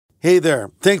Hey there.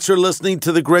 Thanks for listening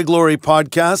to the Greg Laurie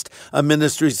Podcast, a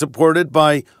ministry supported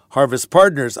by Harvest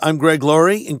Partners. I'm Greg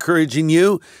Laurie, encouraging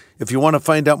you, if you want to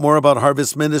find out more about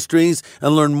Harvest Ministries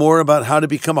and learn more about how to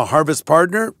become a Harvest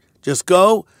Partner, just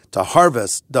go to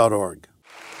harvest.org.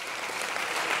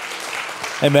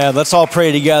 Amen. Let's all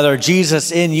pray together.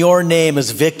 Jesus, in your name is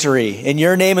victory. In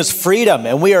your name is freedom.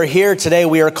 And we are here today.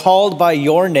 We are called by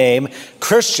your name,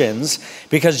 Christians,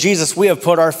 because Jesus, we have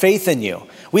put our faith in you.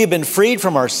 We have been freed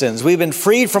from our sins. We've been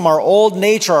freed from our old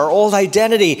nature, our old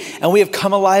identity, and we have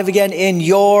come alive again in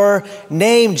your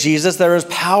name, Jesus. There is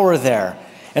power there.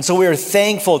 And so we are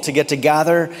thankful to get to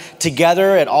gather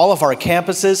together at all of our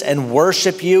campuses and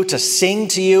worship you, to sing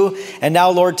to you, and now,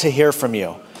 Lord, to hear from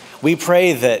you. We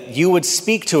pray that you would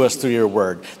speak to us through your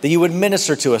word, that you would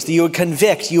minister to us, that you would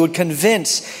convict, you would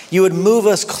convince, you would move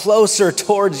us closer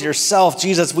towards yourself.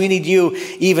 Jesus, we need you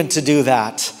even to do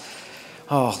that.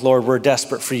 Oh, Lord, we're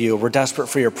desperate for you. We're desperate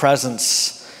for your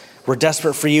presence. We're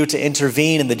desperate for you to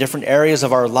intervene in the different areas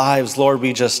of our lives. Lord,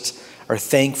 we just are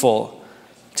thankful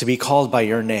to be called by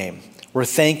your name. We're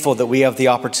thankful that we have the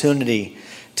opportunity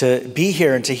to be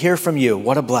here and to hear from you.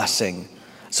 What a blessing.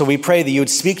 So we pray that you would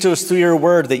speak to us through your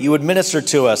word, that you would minister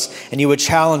to us, and you would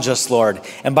challenge us, Lord.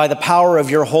 And by the power of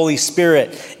your Holy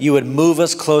Spirit, you would move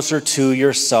us closer to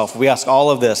yourself. We ask all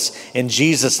of this in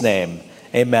Jesus' name.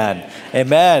 Amen.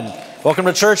 Amen. Welcome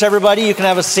to church, everybody. You can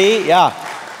have a seat. Yeah.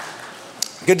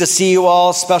 Good to see you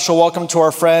all. Special welcome to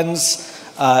our friends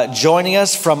joining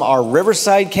us from our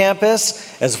Riverside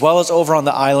campus, as well as over on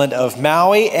the island of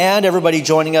Maui, and everybody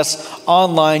joining us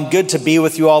online. Good to be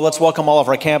with you all. Let's welcome all of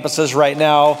our campuses right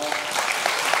now.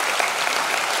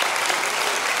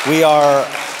 We are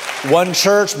one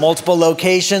church, multiple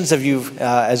locations, as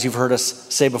you've heard us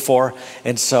say before.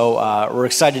 And so we're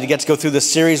excited to get to go through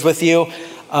this series with you.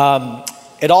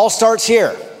 It all starts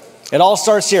here. It all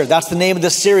starts here. That's the name of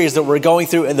this series that we're going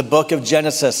through in the book of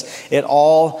Genesis. It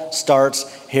all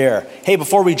starts here. Hey,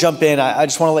 before we jump in, I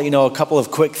just want to let you know a couple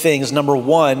of quick things. Number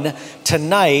one,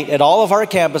 tonight at all of our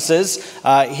campuses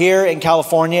here in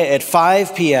California at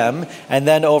 5 p.m. and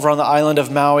then over on the island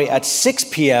of Maui at 6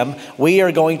 p.m., we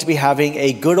are going to be having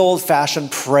a good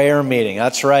old-fashioned prayer meeting.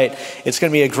 That's right. It's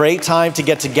going to be a great time to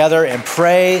get together and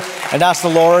pray and ask the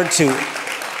Lord to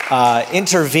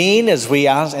intervene as we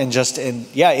ask, and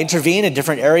intervene in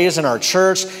different areas in our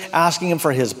church, asking him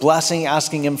for his blessing,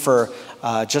 asking him for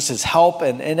just his help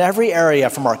in every area,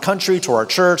 from our country to our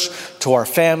church to our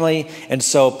family. And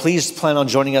so please plan on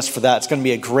joining us for that. It's going to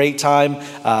be a great time.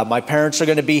 My parents are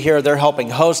going to be here. They're helping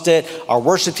host it. Our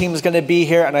worship team is going to be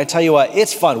here. And I tell you what,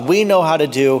 it's fun. We know how to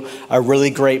do a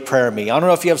really great prayer meeting. I don't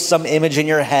know if you have some image in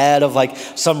your head of like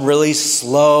some really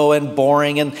slow and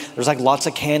boring, and there's like lots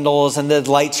of candles and the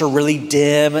lights are really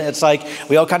dim. It's like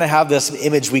we all kind of have this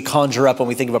image we conjure up when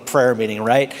we think of a prayer meeting,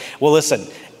 right? Well, listen,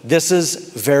 this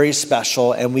is very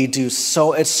special, and it's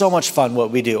so much fun what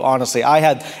we do. Honestly,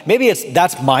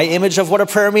 that's my image of what a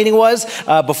prayer meeting was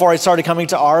before I started coming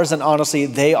to ours. And honestly,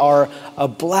 they are a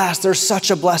blast. They're such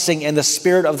a blessing, and the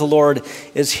Spirit of the Lord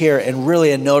is here in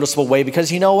really a noticeable way,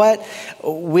 because you know what?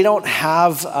 We don't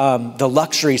have the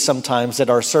luxury sometimes at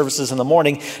our services in the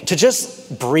morning to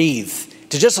just breathe,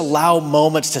 to just allow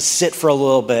moments to sit for a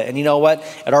little bit. And you know what?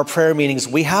 At our prayer meetings,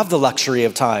 we have the luxury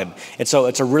of time. And so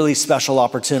it's a really special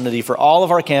opportunity for all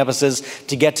of our campuses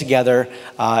to get together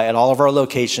at all of our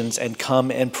locations and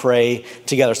come and pray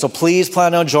together. So please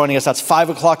plan on joining us. That's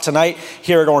 5 o'clock tonight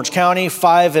here at Orange County,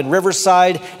 5 in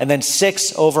Riverside, and then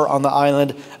 6 over on the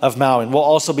island of Maui. And we'll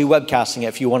also be webcasting it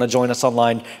if you want to join us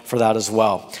online for that as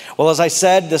well. Well, as I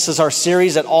said, this is our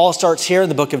series. It all starts here in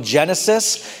the book of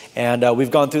Genesis. And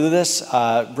we've gone through this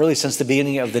really since the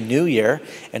beginning of the new year.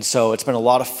 And so it's been a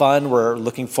lot of fun. We're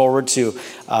looking forward to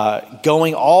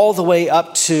going all the way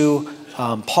up to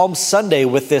Palm Sunday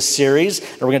with this series.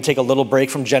 And we're going to take a little break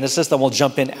from Genesis. Then we'll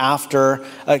jump in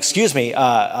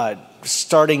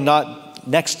starting not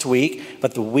next week,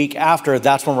 but the week after.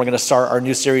 That's when we're going to start our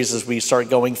new series as we start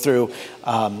going through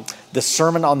the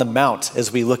Sermon on the Mount,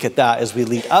 as we look at that, as we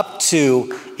lead up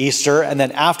to Easter. And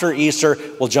then after Easter,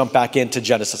 we'll jump back into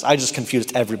Genesis. I just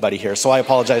confused everybody here, so I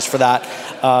apologize for that.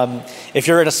 If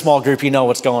you're in a small group, you know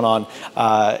what's going on.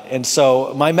 And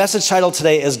so my message title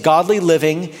today is Godly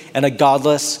Living and a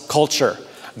Godless Culture.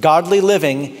 Godly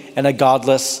Living and a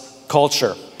Godless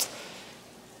Culture.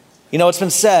 You know, it's been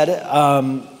said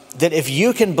that if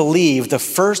you can believe the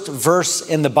first verse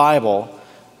in the Bible,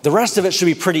 the rest of it should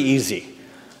be pretty easy.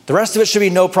 The rest of it should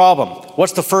be no problem.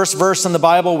 What's the first verse in the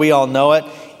Bible? We all know it.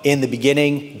 In the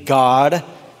beginning, God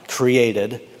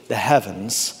created the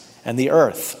heavens and the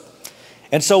earth.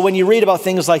 And so when you read about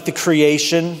things like the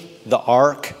creation, the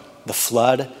ark, the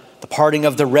flood, the parting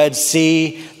of the Red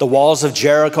Sea, the walls of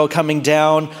Jericho coming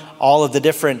down, all of the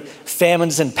different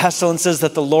famines and pestilences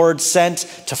that the Lord sent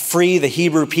to free the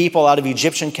Hebrew people out of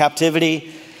Egyptian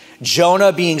captivity.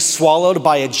 Jonah being swallowed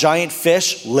by a giant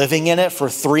fish, living in it for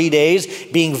 3 days,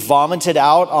 being vomited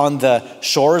out on the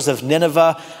shores of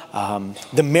Nineveh.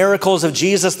 The miracles of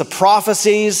Jesus, the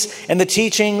prophecies and the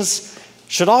teachings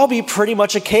should all be pretty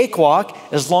much a cakewalk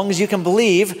as long as you can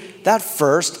believe that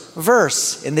first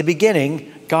verse. In the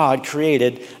beginning, God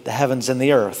created the heavens and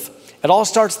the earth. It all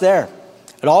starts there.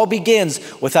 It all begins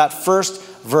with that first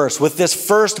verse, with this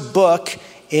first book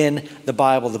in the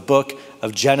Bible, the book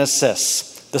of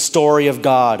Genesis, the story of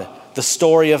God, the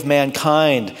story of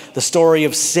mankind, the story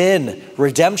of sin,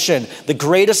 redemption. The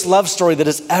greatest love story that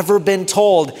has ever been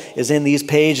told is in these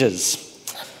pages.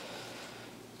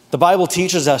 The Bible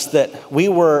teaches us that we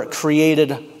were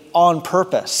created on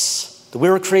purpose. That we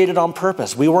were created on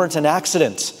purpose. We weren't an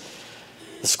accident.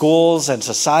 The schools and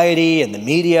society and the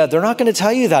media, they're not going to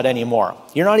tell you that anymore.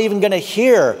 You're not even going to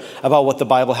hear about what the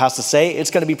Bible has to say. It's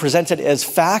going to be presented as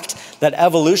fact that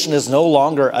evolution is no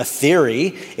longer a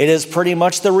theory. It is pretty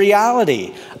much the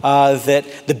reality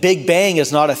that the Big Bang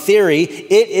is not a theory.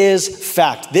 It is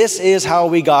fact. This is how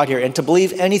we got here. And to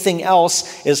believe anything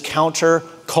else is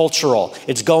countercultural.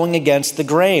 It's going against the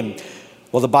grain.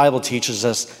 Well, the Bible teaches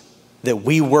us that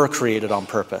we were created on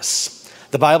purpose.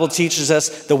 The Bible teaches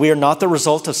us that we are not the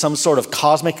result of some sort of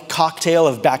cosmic cocktail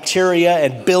of bacteria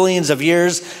and billions of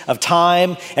years of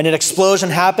time, and an explosion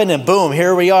happened and boom,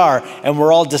 here we are. And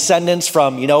we're all descendants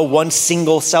from, one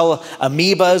single cell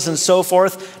amoebas and so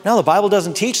forth. No, the Bible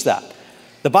doesn't teach that.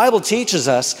 The Bible teaches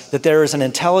us that there is an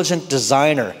intelligent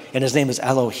designer, and his name is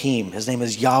Elohim. His name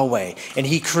is Yahweh, and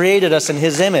he created us in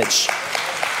his image.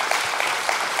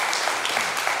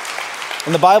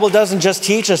 And the Bible doesn't just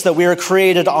teach us that we were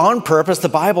created on purpose. The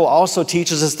Bible also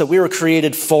teaches us that we were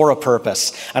created for a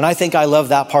purpose. And I think I love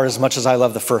that part as much as I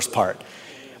love the first part.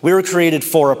 We were created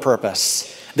for a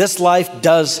purpose. This life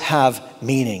does have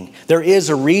meaning. There is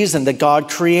a reason that God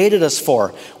created us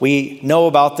for. We know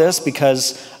about this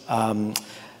because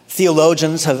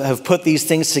theologians have put these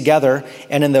things together.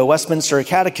 And in the Westminster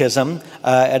Catechism,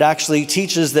 it actually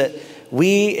teaches that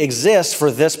we exist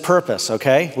for this purpose,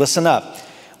 okay? Listen up.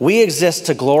 We exist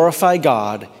to glorify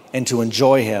God and to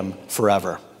enjoy him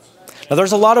forever. Now,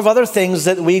 there's a lot of other things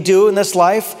that we do in this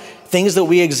life, things that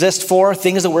we exist for,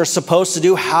 things that we're supposed to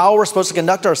do, how we're supposed to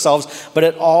conduct ourselves, but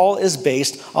it all is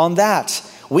based on that.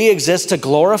 We exist to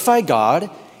glorify God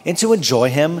and to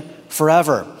enjoy him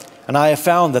forever. And I have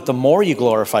found that the more you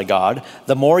glorify God,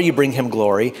 the more you bring him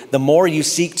glory, the more you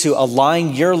seek to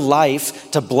align your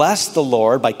life to bless the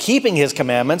Lord by keeping his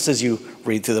commandments as you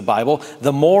read through the Bible,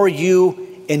 the more you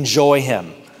enjoy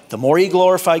him. The more you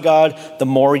glorify God, the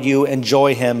more you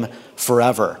enjoy him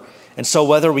forever. And so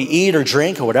whether we eat or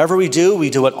drink or whatever we do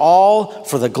it all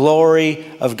for the glory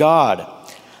of God.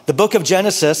 The book of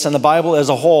Genesis and the Bible as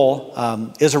a whole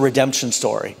is a redemption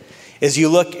story. As you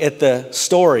look at the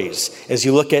stories, as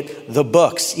you look at the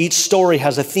books, each story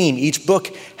has a theme. Each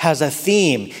book has a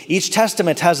theme. Each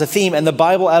testament has a theme, and the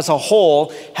Bible as a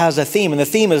whole has a theme. And the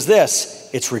theme is this: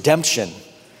 it's redemption.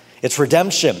 It's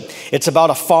redemption. It's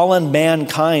about a fallen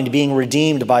mankind being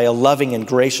redeemed by a loving and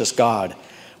gracious God.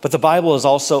 But the Bible is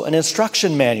also an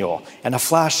instruction manual and a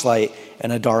flashlight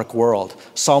in a dark world.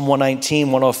 Psalm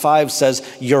 119, 105 says,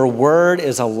 "Your word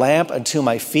is a lamp unto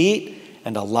my feet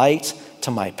and a light to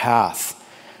my path."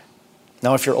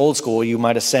 Now, if you're old school, you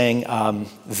might have sang,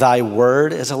 "Thy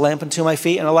word is a lamp unto my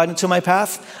feet and a light unto my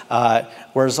path."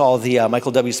 Where's all the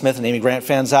Michael W. Smith and Amy Grant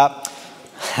fans at?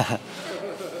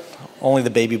 Only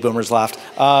the baby boomers laughed.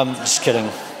 Just kidding.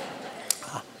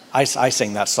 I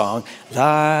sing that song.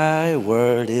 Thy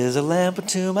word is a lamp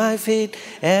unto my feet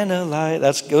and a light.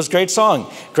 It was a great song.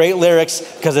 Great lyrics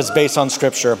because it's based on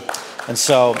scripture. And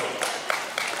so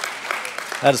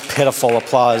that is pitiful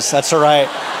applause. That's all right.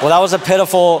 Well, that was a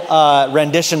pitiful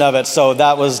rendition of it, so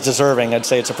that was deserving. I'd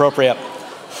say it's appropriate.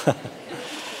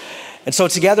 And so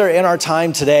together in our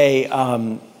time today,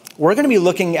 we're going to be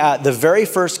looking at the very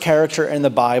first character in the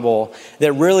Bible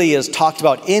that really is talked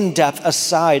about in depth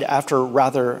after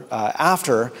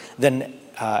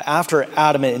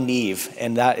Adam and Eve,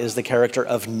 and that is the character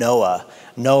of Noah.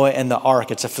 Noah and the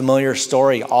ark. It's a familiar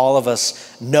story. All of us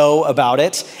know about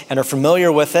it and are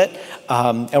familiar with it.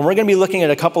 And we're going to be looking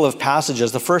at a couple of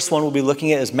passages. The first one we'll be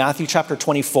looking at is Matthew chapter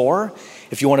 24.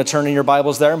 If you want to turn in your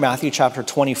Bibles there, Matthew chapter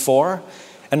 24.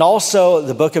 And also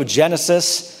the book of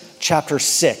Genesis chapter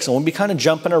 6. And we'll be kind of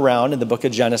jumping around in the book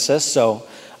of Genesis, so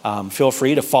feel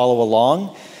free to follow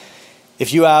along.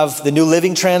 If you have the New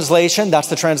Living Translation, that's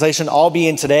the translation I'll be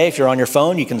in today. If you're on your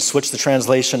phone, you can switch the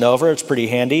translation over. It's pretty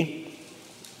handy.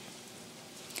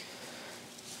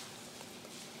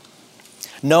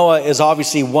 Noah is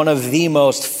obviously one of the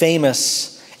most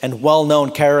famous and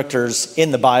well-known characters in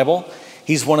the Bible.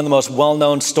 He's one of the most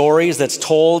well-known stories that's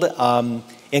told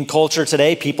in culture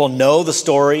today. People know the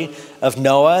story of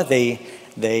Noah.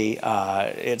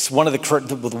 It's one of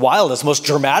the wildest, most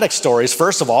dramatic stories.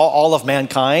 First of all of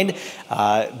mankind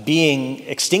being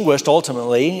extinguished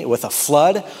ultimately with a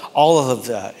flood, all of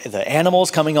the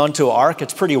animals coming onto an ark.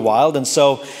 It's pretty wild. And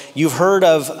so you've heard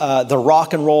of the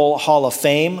Rock and Roll Hall of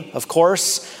Fame, of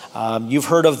course. You've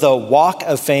heard of the Walk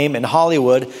of Fame in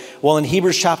Hollywood. Well, in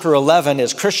Hebrews chapter 11,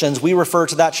 as Christians, we refer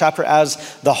to that chapter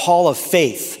as the Hall of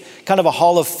Faith. Kind of a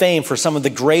hall of fame for some of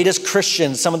the greatest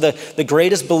Christians, some of the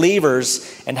greatest believers,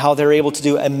 and how they're able to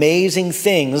do amazing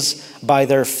things by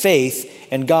their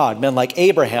faith in God. Men like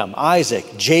Abraham,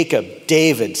 Isaac, Jacob,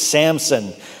 David,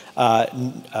 Samson,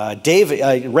 Rahab,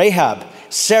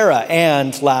 Sarah,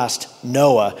 and last,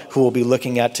 Noah, who we'll be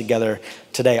looking at together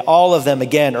today. All of them,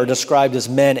 again, are described as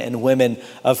men and women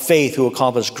of faith who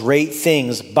accomplished great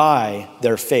things by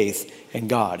their faith in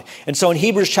God. And so in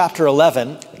Hebrews chapter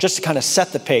 11, just to kind of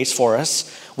set the pace for us,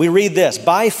 we read this: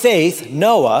 by faith,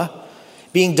 Noah,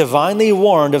 being divinely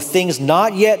warned of things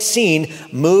not yet seen,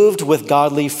 moved with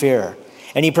godly fear.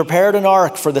 And he prepared an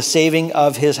ark for the saving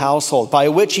of his household, by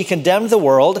which he condemned the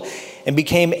world and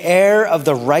became heir of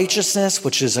the righteousness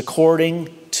which is according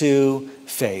to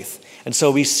faith. And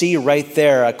so we see right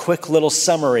there a quick little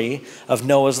summary of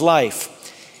Noah's life.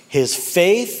 His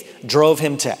faith drove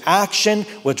him to action,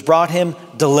 which brought him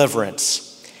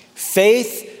deliverance.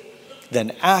 Faith,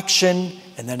 then action,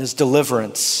 and then his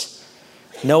deliverance.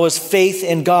 Noah's faith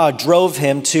in God drove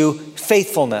him to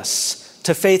faithfulness.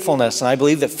 And I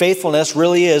believe that faithfulness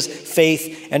really is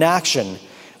faith in action,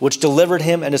 which delivered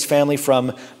him and his family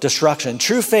from destruction.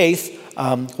 True faith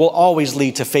will always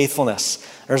lead to faithfulness.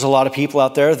 There's a lot of people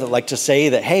out there that like to say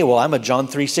that, hey, well, I'm a John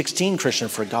 3:16 Christian.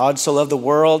 For God so loved the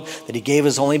world that he gave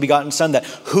his only begotten son, that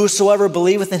whosoever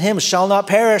believeth in him shall not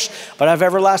perish, but have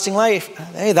everlasting life.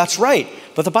 Hey, that's right.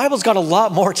 But the Bible's got a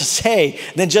lot more to say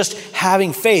than just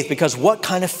having faith, because what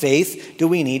kind of faith do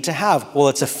we need to have? Well,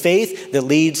 it's a faith that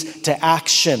leads to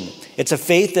action. It's a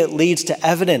faith that leads to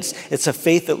evidence. It's a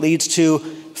faith that leads to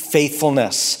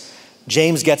faithfulness.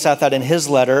 James gets at that in his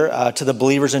letter to the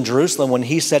believers in Jerusalem when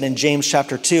he said in James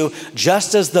chapter 2,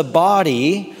 just as the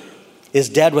body is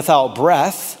dead without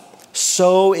breath,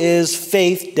 so is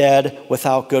faith dead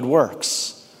without good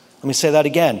works. Let me say that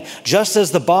again. Just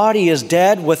as the body is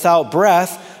dead without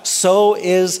breath, so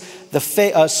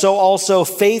also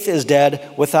faith is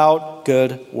dead without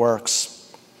good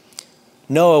works.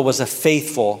 Noah was a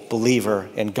faithful believer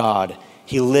in God.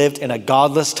 He lived in a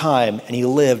godless time, and he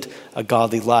lived a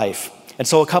godly life. And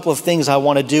so a couple of things I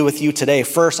want to do with you today.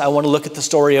 First, I want to look at the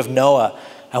story of Noah.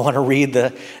 I want to read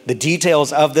the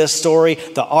details of this story,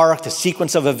 the ark, the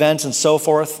sequence of events, and so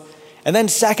forth. And then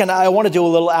second, I want to do a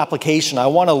little application. I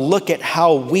want to look at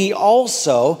how we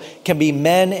also can be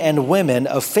men and women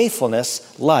of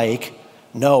faithfulness like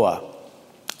Noah.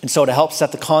 And so to help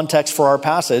set the context for our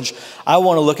passage, I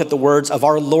want to look at the words of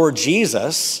our Lord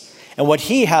Jesus and what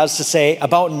he has to say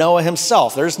about Noah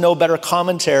himself. There's no better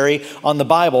commentary on the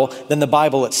Bible than the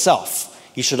Bible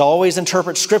itself. You should always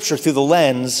interpret Scripture through the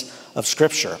lens of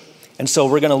Scripture. And so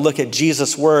we're going to look at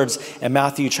Jesus' words in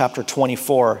Matthew chapter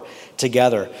 24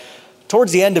 together.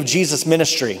 Towards the end of Jesus'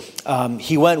 ministry,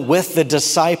 he went with the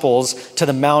disciples to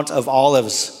the Mount of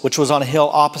Olives, which was on a hill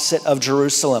opposite of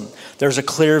Jerusalem. There's a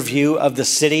clear view of the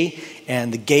city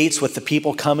and the gates with the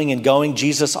people coming and going.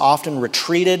 Jesus often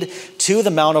retreated to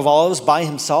the Mount of Olives by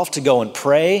himself to go and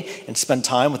pray and spend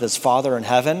time with his Father in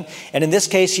heaven. And in this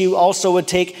case, he also would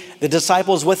take the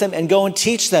disciples with him and go and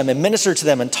teach them and minister to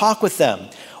them and talk with them.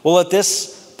 Well, at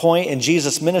this point in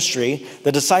Jesus' ministry,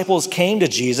 the disciples came to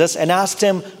Jesus and asked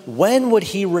him, when would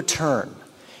he return?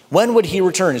 When would he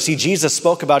return? You see, Jesus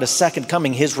spoke about his second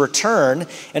coming, his return.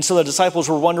 And so the disciples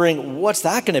were wondering, what's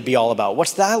that going to be all about?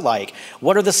 What's that like?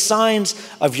 What are the signs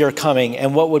of your coming?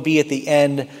 And what would be at the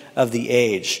end of the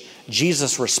age?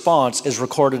 Jesus' response is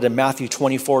recorded in Matthew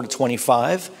 24 to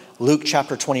 25, Luke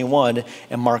chapter 21,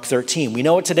 and Mark 13. We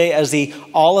know it today as the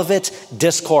Olivet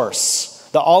Discourse.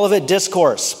 The Olivet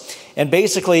Discourse. And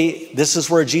basically, this is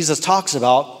where Jesus talks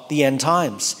about the end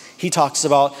times. He talks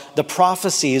about the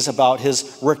prophecies about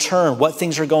his return, what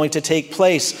things are going to take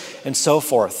place, and so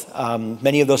forth.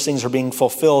 Many of those things are being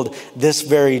fulfilled this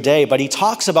very day. But he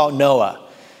talks about Noah.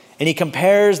 And he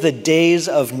compares the days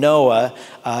of Noah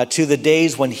to the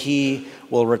days when he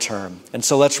will return. And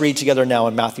so let's read together now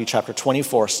in Matthew chapter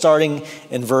 24, starting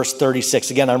in verse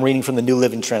 36. Again, I'm reading from the New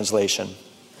Living Translation.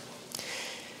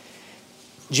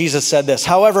 Jesus said this,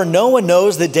 "However, no one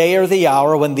knows the day or the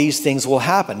hour when these things will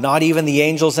happen, not even the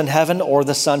angels in heaven or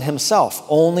the Son himself.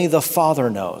 Only the Father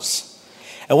knows.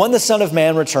 And when the Son of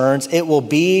Man returns, it will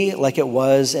be like it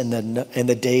was in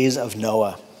the days of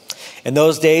Noah. In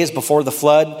those days before the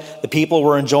flood, the people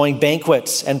were enjoying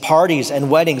banquets and parties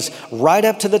and weddings right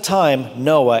up to the time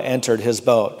Noah entered his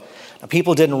boat. Now,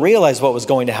 people didn't realize what was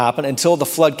going to happen until the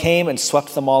flood came and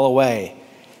swept them all away.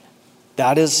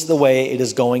 That is the way it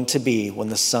is going to be when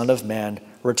the Son of Man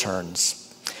returns.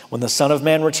 When the Son of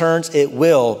Man returns, it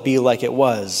will be like it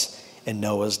was in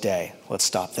Noah's day." Let's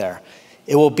stop there.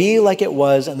 It will be like it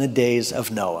was in the days of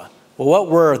Noah. Well, what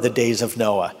were the days of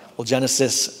Noah? Well,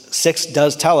 Genesis 6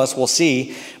 does tell us, we'll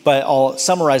see, but I'll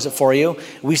summarize it for you.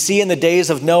 We see in the days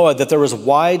of Noah that there was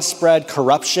widespread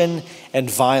corruption and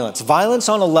violence. Violence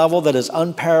on a level that is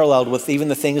unparalleled with even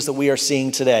the things that we are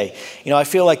seeing today. You know, I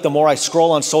feel like the more I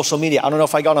scroll on social media, I don't know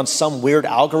if I got on some weird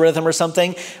algorithm or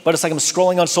something, but it's like I'm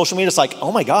scrolling on social media. It's like,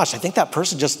 oh my gosh, I think that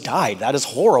person just died. That is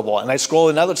horrible. And I scroll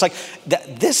another, it's like,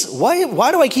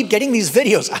 why do I keep getting these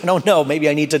videos? I don't know. Maybe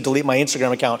I need to delete my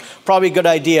Instagram account. Probably a good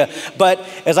idea. But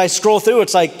as I scroll through,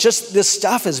 it's like just this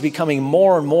stuff is becoming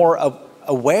more and more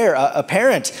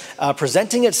apparent,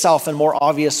 presenting itself in more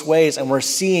obvious ways. And we're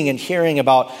seeing and hearing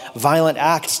about violent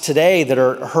acts today that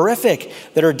are horrific,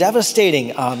 that are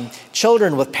devastating.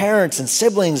 Children with parents and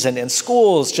siblings and in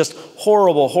schools, just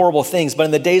horrible, horrible things. But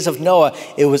in the days of Noah,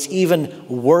 it was even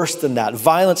worse than that.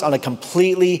 Violence on a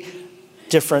completely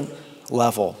different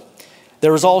level.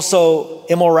 There was also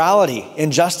immorality,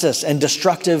 injustice, and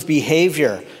destructive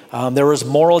behavior. There was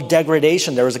moral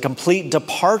degradation. There was a complete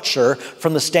departure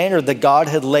from the standard that God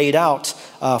had laid out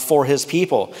for his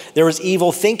people. There was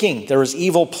evil thinking. There was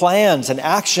evil plans and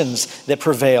actions that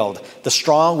prevailed. The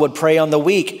strong would prey on the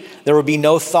weak. There would be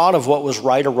no thought of what was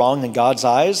right or wrong in God's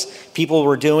eyes. People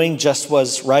were doing just what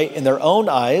was right in their own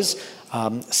eyes.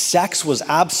 Sex was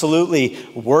absolutely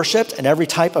worshipped, and every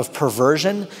type of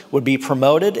perversion would be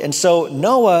promoted. And so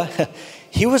Noah,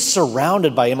 he was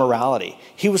surrounded by immorality.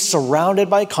 He was surrounded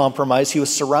by compromise. He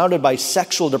was surrounded by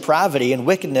sexual depravity and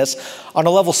wickedness on a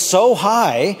level so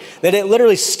high that it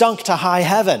literally stunk to high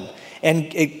heaven.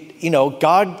 And it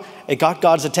got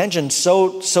God's attention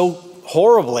so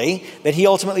horribly that he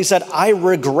ultimately said, "I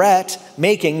regret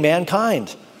making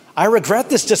mankind. I regret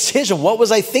this decision. What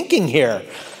was I thinking here?"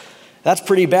 That's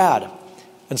pretty bad.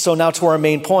 And so now to our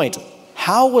main point.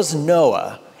 How was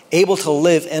Noah able to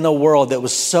live in a world that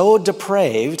was so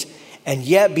depraved and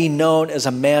yet be known as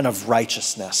a man of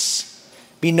righteousness?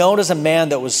 Be known as a man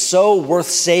that was so worth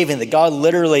saving that God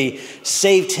literally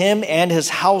saved him and his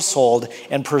household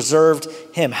and preserved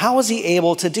him. How was he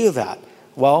able to do that?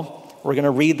 Well, we're going to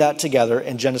read that together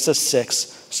in Genesis 6,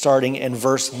 starting in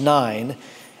verse 9,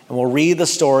 and we'll read the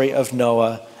story of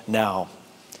Noah now.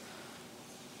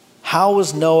 How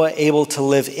was Noah able to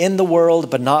live in the world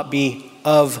but not be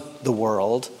of the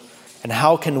world? And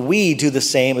how can we do the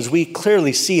same as we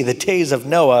clearly see the days of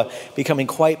Noah becoming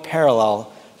quite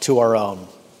parallel to our own?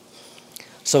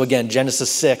 So again, Genesis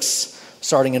 6,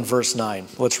 starting in verse 9.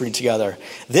 Let's read together.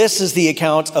 This is the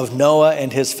account of Noah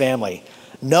and his family.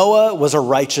 Noah was a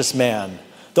righteous man,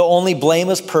 the only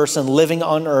blameless person living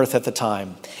on earth at the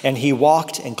time, and he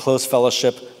walked in close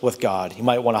fellowship with God. You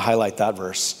might want to highlight that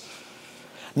verse.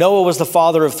 Noah was the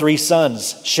father of 3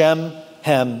 sons, Shem,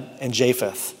 Ham, and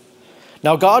Japheth.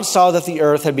 Now God saw that the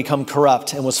earth had become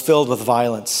corrupt and was filled with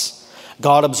violence.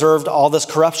 God observed all this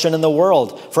corruption in the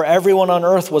world, for everyone on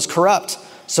earth was corrupt.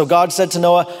 So God said to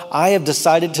Noah, "I have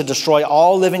decided to destroy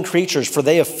all living creatures, for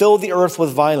they have filled the earth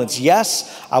with violence. Yes,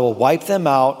 I will wipe them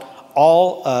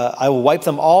all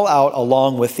out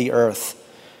along with the earth.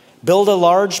 Build a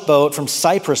large boat from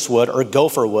cypress wood or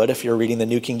gopher wood, if you're reading the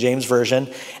New King James Version,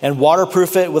 and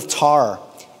waterproof it with tar,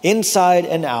 inside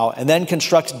and out, and then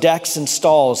construct decks and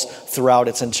stalls throughout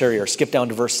its interior." Skip down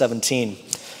to verse 17.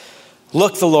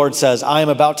 "Look," the Lord says, "I am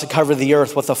about to cover the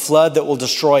earth with a flood that will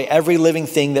destroy every living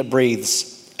thing that breathes.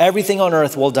 Everything on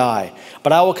earth will die,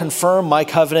 but I will confirm my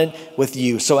covenant with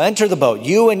you. So enter the boat,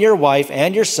 you and your wife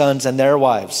and your sons and their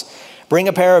wives. Bring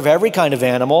a pair of every kind of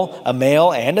animal, a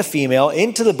male and a female,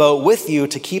 into the boat with you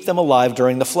to keep them alive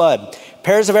during the flood.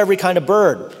 Pairs of every kind of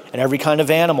bird and every kind of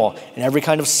animal and every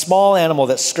kind of small animal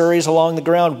that scurries along the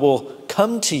ground will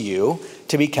come to you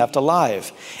to be kept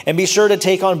alive. And be sure to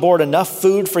take on board enough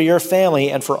food for your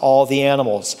family and for all the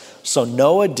animals." So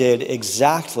Noah did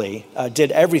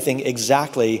everything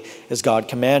exactly as God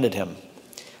commanded him.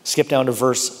 Skip down to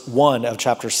verse 1 of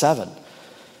chapter 7.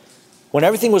 When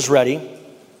everything was ready,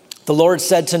 the Lord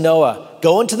said to Noah,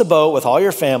 "Go into the boat with all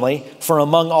your family, for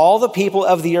among all the people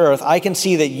of the earth, I can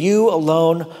see that you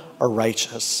alone are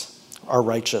righteous.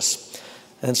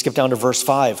 And then skip down to verse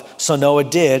 5. So Noah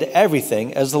did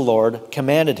everything as the Lord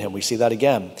commanded him. We see that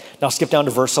again. Now skip down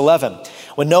to verse 11.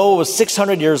 When Noah was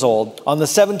 600 years old, on the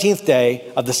 17th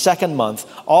day of the second month,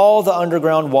 all the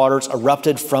underground waters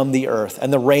erupted from the earth,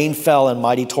 and the rain fell in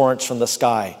mighty torrents from the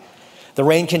sky. The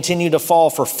rain continued to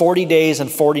fall for 40 days and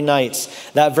 40 nights.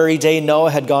 That very day Noah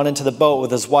had gone into the boat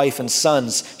with his wife and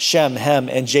sons, Shem, Ham,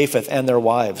 and Japheth, and their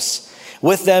wives.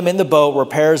 With them in the boat were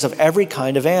pairs of every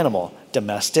kind of animal,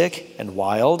 domestic and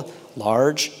wild,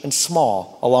 large and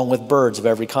small, along with birds of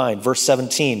every kind. Verse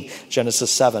 17,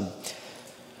 Genesis 7.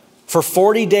 For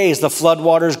 40 days the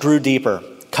floodwaters grew deeper,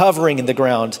 covering the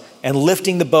ground and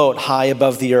lifting the boat high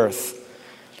above the earth.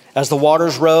 As the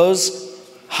waters rose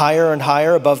higher and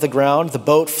higher above the ground, the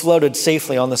boat floated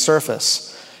safely on the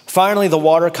surface. Finally, the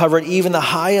water covered even the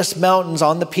highest mountains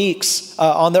on the peaks,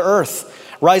 on the earth,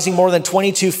 rising more than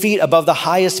 22 feet above the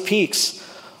highest peaks.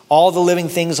 All the living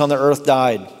things on the earth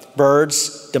died.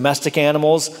 Birds, domestic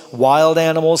animals, wild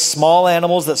animals, small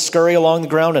animals that scurry along the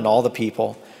ground, and all the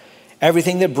people.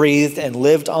 Everything that breathed and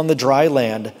lived on the dry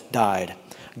land died.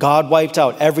 God wiped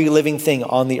out every living thing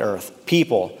on the earth,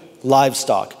 people,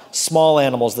 livestock, small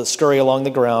animals that scurry along the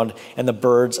ground, and the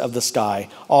birds of the sky.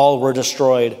 All were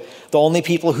destroyed. The only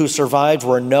people who survived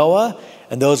were Noah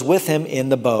and those with him in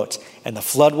the boat. And the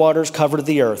floodwaters covered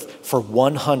the earth for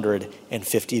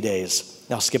 150 days.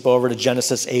 Now skip over to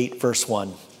Genesis 8, verse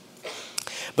 1.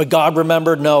 But God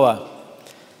remembered Noah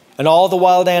and all the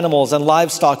wild animals and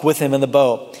livestock with him in the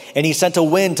boat. And he sent a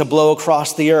wind to blow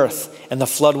across the earth, and the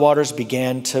floodwaters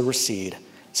began to recede.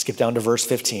 Skip down to verse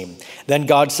 15. Then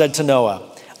God said to Noah,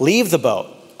 "Leave the boat,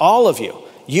 all of you,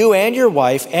 you and your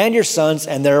wife and your sons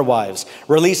and their wives.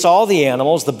 Release all the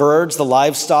animals, the birds, the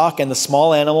livestock, and the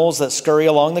small animals that scurry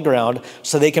along the ground,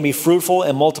 so they can be fruitful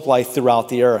and multiply throughout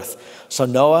the earth." So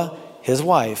Noah, his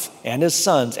wife, and his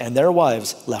sons and their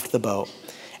wives left the boat.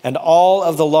 And all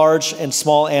of the large and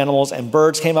small animals and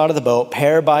birds came out of the boat,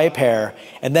 pair by pair.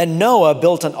 And then Noah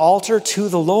built an altar to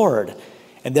the Lord.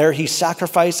 And there he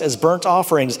sacrificed as burnt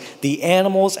offerings the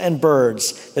animals and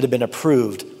birds that had been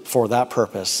approved for that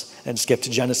purpose. And skip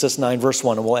to Genesis 9, verse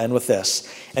 1, and we'll end with this.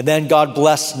 And then God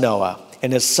blessed Noah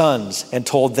and his sons and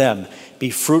told them,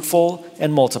 "Be fruitful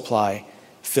and multiply,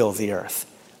 fill the earth."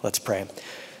 Let's pray.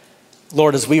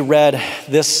 Lord, as we read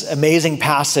this amazing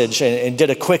passage and did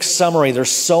a quick summary, there's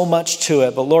so much to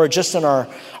it. But Lord, just in our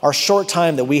short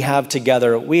time that we have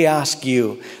together, we ask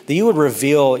you that you would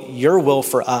reveal your will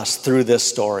for us through this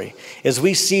story. As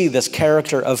we see this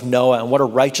character of Noah and what a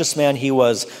righteous man he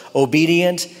was,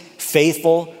 obedient,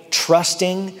 faithful,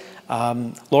 trusting.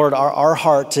 Lord, our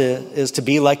heart is to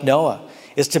be like Noah,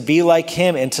 is to be like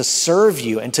him and to serve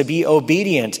you and to be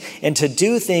obedient and to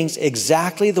do things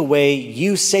exactly the way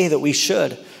you say that we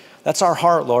should. That's our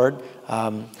heart, Lord.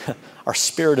 Our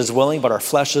spirit is willing, but our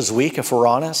flesh is weak, if we're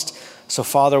honest. So,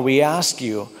 Father, we ask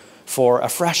you for a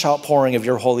fresh outpouring of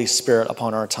your Holy Spirit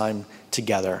upon our time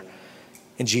together.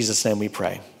 In Jesus' name we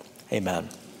pray. Amen.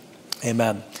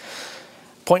 Amen.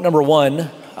 Point number one,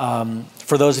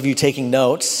 for those of you taking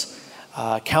notes,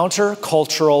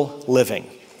 countercultural living.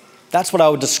 That's what I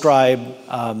would describe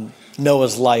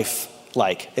Noah's life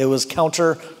like. It was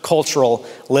countercultural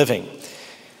living.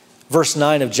 Verse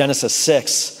 9 of Genesis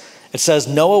 6, it says,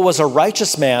 Noah was a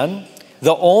righteous man,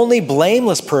 the only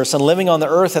blameless person living on the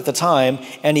earth at the time,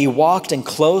 and he walked in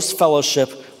close fellowship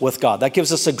with God. That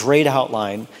gives us a great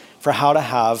outline for how to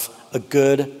have a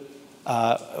good,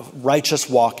 righteous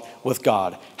walk with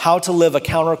God, how to live a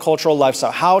countercultural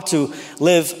lifestyle, how to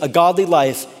live a godly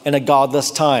life in a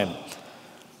godless time.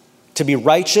 To be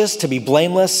righteous, to be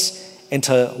blameless, and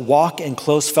to walk in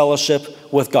close fellowship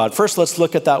with God. First, let's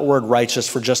look at that word righteous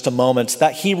for just a moment.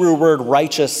 That Hebrew word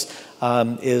righteous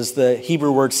is the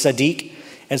Hebrew word sadiq.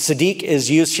 And sadiq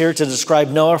is used here to describe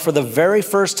Noah for the very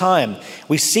first time.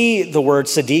 We see the word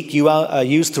sadiq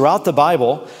used throughout the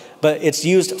Bible, but it's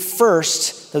used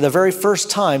first, the very first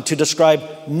time, to describe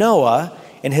Noah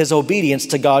and his obedience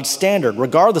to God's standard.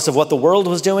 Regardless of what the world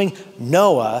was doing,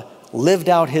 Noah lived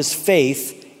out his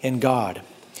faith in God.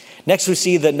 Next, we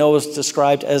see that Noah is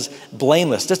described as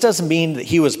blameless. This doesn't mean that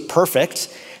he was perfect,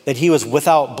 that he was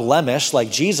without blemish like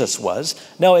Jesus was.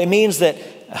 No, it means that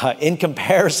in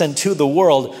comparison to the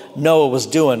world, Noah was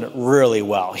doing really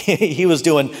well. He was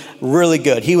doing really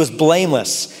good. He was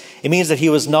blameless. It means that he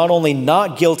was not only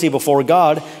not guilty before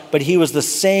God, but he was the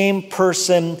same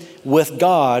person with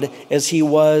God as he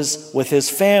was with his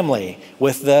family,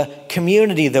 with the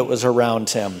community that was around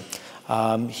him.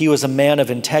 He was a man of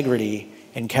integrity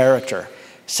and character.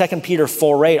 2 Peter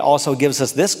 4:8 also gives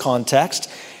us this context.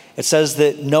 It says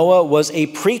that Noah was a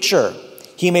preacher.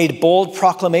 He made bold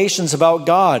proclamations about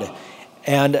God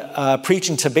and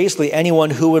preaching to basically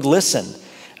anyone who would listen.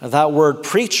 That word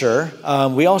preacher,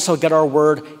 we also get our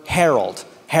word herald.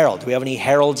 Harold. Do we have any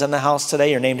heralds in the house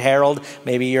today? You're named Harold.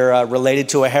 Maybe you're related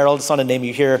to a herald. It's not a name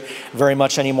you hear very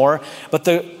much anymore. But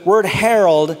the word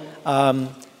herald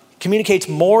communicates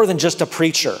more than just a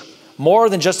preacher, more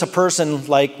than just a person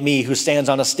like me who stands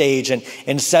on a stage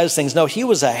and says things. No, he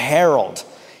was a herald.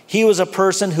 He was a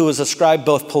person who was ascribed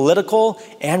both political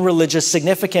and religious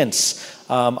significance,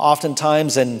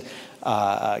 oftentimes in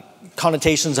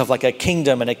connotations of like a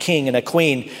kingdom and a king and a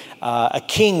queen. A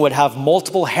king would have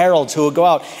multiple heralds who would go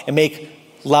out and make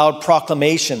loud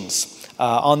proclamations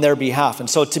on their behalf. And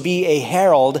so to be a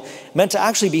herald meant to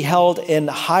actually be held in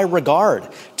high regard,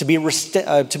 to be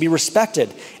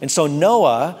respected. And so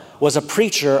Noah was a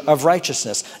preacher of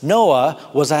righteousness. Noah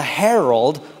was a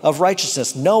herald of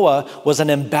righteousness. Noah was an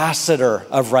ambassador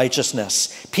of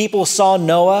righteousness. People saw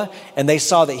Noah and they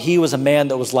saw that he was a man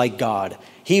that was like God.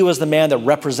 He was the man that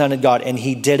represented God, and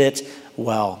he did it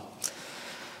well.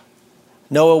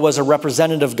 Noah was a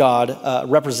representative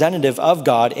of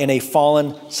God in a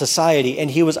fallen society,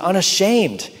 and he was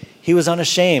unashamed. He was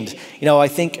unashamed. You know, I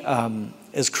think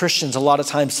as Christians, a lot of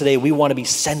times today, we want to be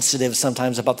sensitive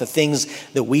sometimes about the things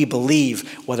that we believe,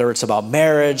 whether it's about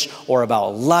marriage or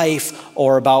about life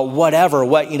or about whatever,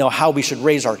 how we should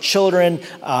raise our children,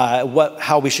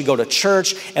 how we should go to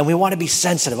church, and we want to be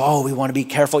sensitive. Oh, we want to be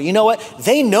careful. You know what?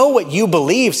 They know what you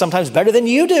believe sometimes better than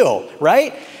you do,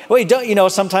 right? Well,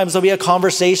 sometimes there'll be a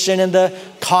conversation in the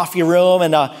coffee room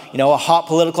and a hot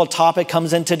political topic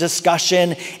comes into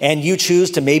discussion and you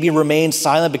choose to maybe remain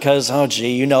silent because,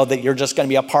 you know that you're just going to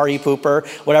be a party pooper,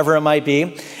 whatever it might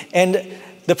be. And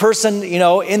the person,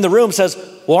 in the room says,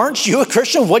 well, aren't you a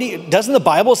Christian? Doesn't the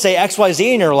Bible say X, Y, Z?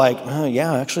 And you're like, oh,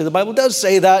 yeah, actually the Bible does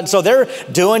say that. And so they're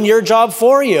doing your job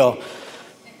for you.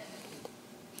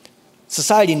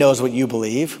 Society knows what you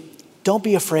believe. Don't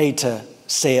be afraid to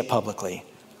say it publicly.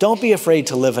 Don't be afraid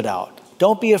to live it out.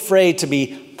 Don't be afraid to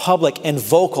be public and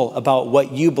vocal about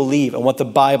what you believe and what the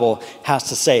Bible has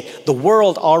to say. The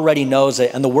world already knows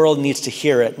it, and the world needs to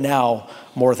hear it now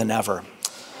more than ever.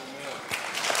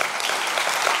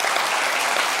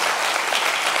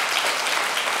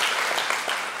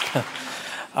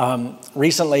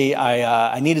 Recently,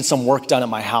 I needed some work done at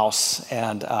my house,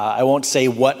 and I won't say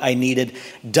what I needed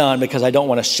done because I don't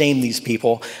want to shame these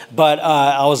people, but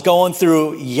I was going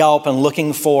through Yelp and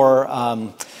looking for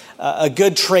a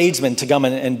good tradesman to come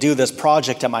and do this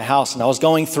project at my house, and I was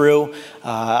going through,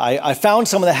 I found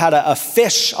someone that had a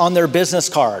fish on their business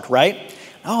card, right?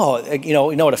 Oh, you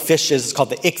know what a fish is? It's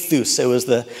called the ichthus. It was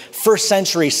the first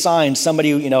century sign,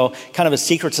 somebody, kind of a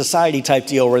secret society type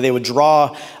deal where they would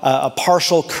draw a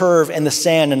partial curve in the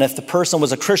sand. And if the person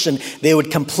was a Christian, they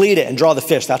would complete it and draw the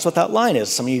fish. That's what that line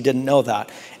is. Some of you didn't know that.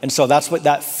 And so that's what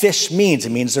that fish means. It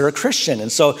means they're a Christian.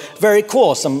 And so very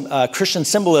cool, some Christian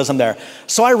symbolism there.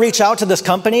 So I reach out to this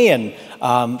company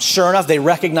and sure enough, they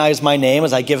recognize my name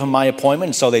as I give them my appointment.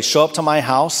 And so they show up to my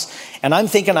house and I'm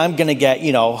thinking I'm going to get,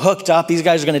 hooked up. These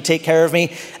guys are going to take care of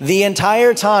me. The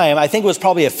entire time, I think it was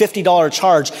probably a $50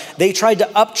 charge. They tried to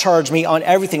upcharge me on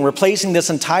everything, replacing this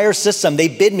entire system. They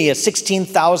bid me a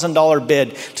 $16,000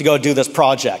 bid to go do this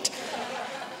project.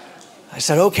 I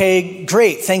said, okay,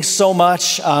 great. Thanks so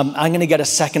much. I'm going to get a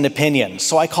second opinion.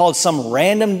 So I called some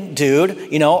random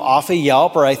dude, off of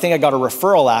Yelp, or I think I got a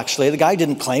referral actually. The guy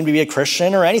didn't claim to be a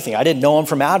Christian or anything. I didn't know him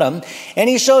from Adam. And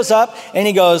he shows up and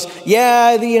he goes,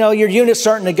 yeah, your unit's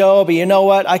starting to go, but you know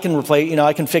what? I can replace,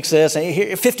 I can fix this. And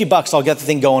here, $50, I'll get the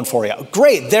thing going for you.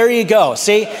 Great. There you go.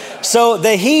 See? So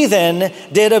the heathen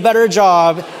did a better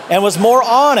job and was more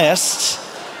honest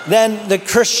than the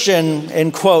Christian,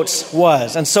 in quotes,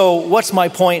 was. And so what's my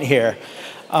point here?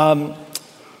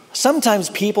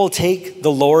 Sometimes people take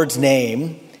the Lord's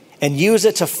name and use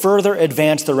it to further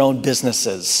advance their own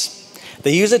businesses.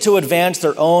 They use it to advance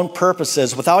their own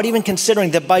purposes without even considering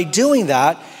that by doing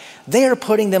that, they are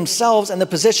putting themselves in the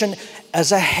position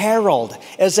as a herald,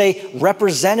 as a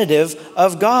representative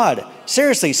of God.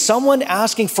 Seriously, someone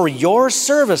asking for your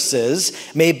services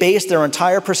may base their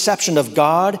entire perception of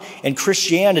God and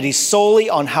Christianity solely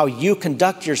on how you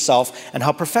conduct yourself and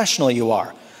how professional you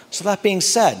are. So that being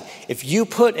said, if you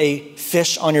put a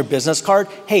fish on your business card,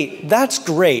 hey, that's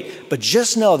great. But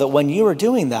just know that when you are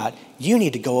doing that, you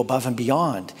need to go above and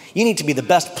beyond. You need to be the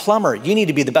best plumber. You need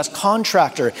to be the best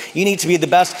contractor. You need to be the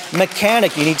best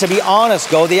mechanic. You need to be honest.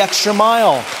 Go the extra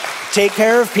mile. Take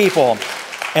care of people.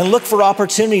 And look for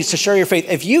opportunities to share your faith.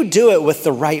 If you do it with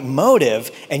the right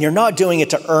motive and you're not doing it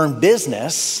to earn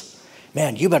business,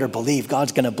 man, you better believe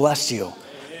God's going to bless you.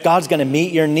 God's going to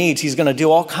meet your needs. He's going to do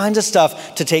all kinds of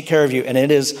stuff to take care of you. And it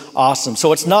is awesome.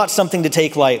 So it's not something to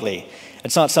take lightly.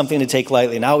 It's not something to take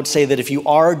lightly. And I would say that if you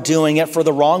are doing it for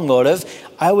the wrong motive,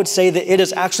 I would say that it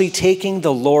is actually taking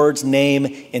the Lord's name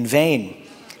in vain.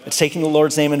 It's taking the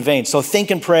Lord's name in vain. So think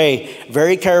and pray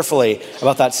very carefully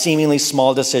about that seemingly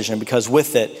small decision, because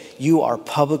with it, you are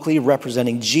publicly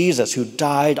representing Jesus, who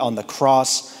died on the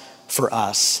cross for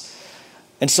us.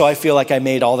 And so I feel like I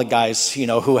made all the guys,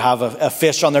 who have a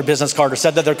fish on their business card or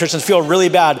said that they're Christians feel really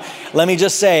bad. Let me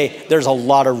just say, there's a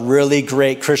lot of really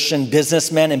great Christian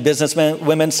businessmen and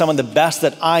businesswomen, some of the best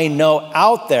that I know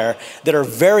out there that are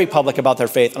very public about their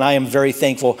faith, and I am very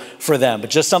thankful for them.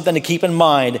 But just something to keep in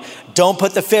mind, don't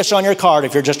put the fish on your card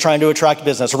if you're just trying to attract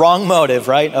business. Wrong motive,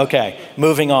 right? Okay,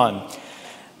 moving on.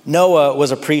 Noah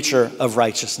was a preacher of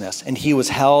righteousness, and he was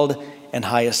held in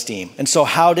high esteem. And so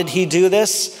how did he do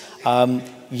this?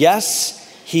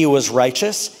 Yes, he was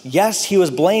righteous. Yes, he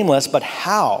was blameless, but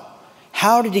how?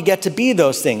 How did he get to be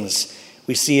those things?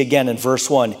 We see again in verse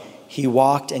 1, he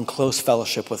walked in close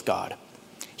fellowship with God.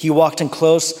 He walked in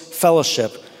close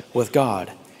fellowship with God.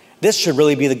 This should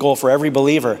really be the goal for every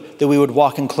believer, that we would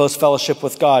walk in close fellowship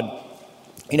with God.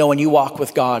 When you walk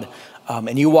with God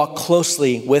and you walk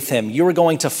closely with him, you are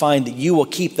going to find that you will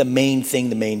keep the main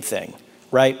thing.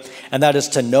 Right? And that is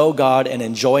to know God and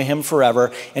enjoy him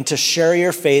forever, and to share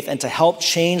your faith and to help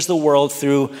change the world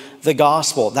through the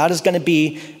gospel. That is going to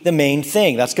be the main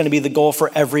thing. That's going to be the goal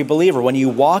for every believer. When you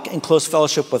walk in close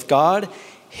fellowship with God,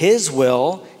 his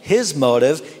will, his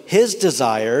motive, his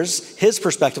desires, his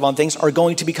perspective on things are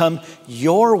going to become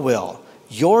your will,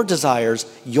 your desires,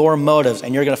 your motives.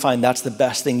 And you're going to find that's the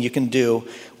best thing you can do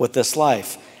with this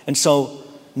life. And so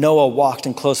Noah walked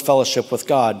in close fellowship with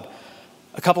God.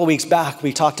 A couple of weeks back,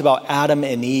 we talked about Adam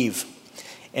and Eve,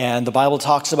 and the Bible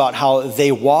talks about how they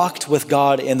walked with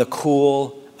God in the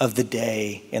cool of the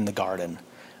day in the garden.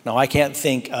 Now, I can't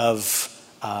think of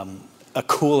a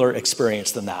cooler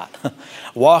experience than that.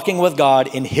 Walking with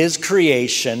God in his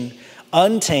creation,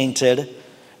 untainted,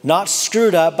 not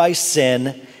screwed up by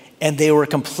sin, and they were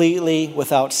completely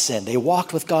without sin. They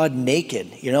walked with God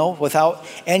naked, without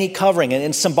any covering.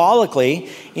 And symbolically,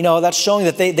 that's showing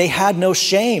that they had no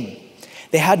shame.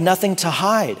 They had nothing to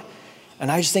hide.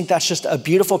 And I just think that's just a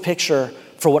beautiful picture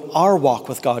for what our walk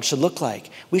with God should look like.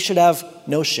 We should have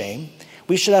no shame.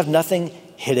 We should have nothing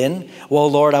hidden.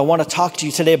 Well, Lord, I want to talk to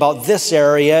you today about this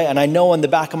area. And I know in the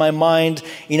back of my mind,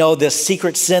 this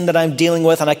secret sin that I'm dealing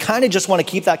with. And I kind of just want to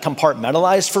keep that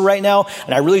compartmentalized for right now.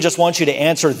 And I really just want you to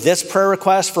answer this prayer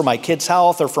request for my kids'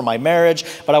 health or for my marriage.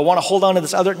 But I want to hold on to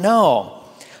this other. No.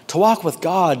 To walk with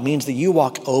God means that you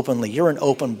walk openly. You're an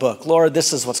open book. Lord,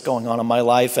 this is what's going on in my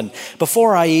life. And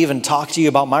before I even talk to you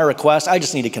about my request, I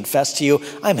just need to confess to you,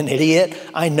 I'm an idiot.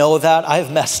 I know that. I've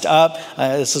messed up.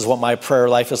 This is what my prayer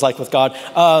life is like with God.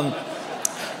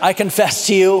 I confess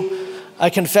to you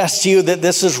that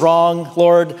this is wrong,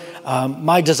 Lord.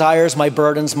 My desires, my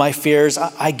burdens, my fears,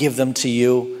 I give them to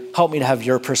you. Help me to have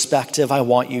your perspective. I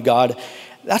want you, God.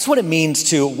 That's what it means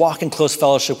to walk in close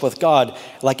fellowship with God.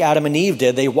 Like Adam and Eve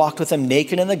did, they walked with him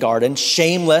naked in the garden,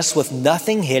 shameless, with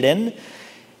nothing hidden.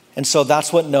 And so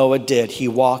that's what Noah did. He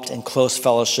walked in close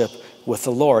fellowship with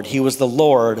the Lord. He was the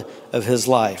Lord of his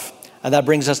life. And that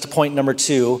brings us to point number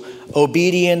 2,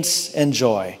 obedience and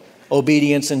joy.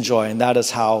 Obedience and joy. And that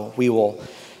is how we will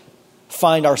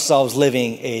find ourselves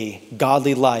living a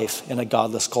godly life in a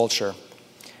godless culture.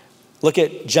 Look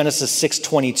at Genesis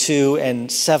 6:22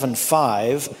 and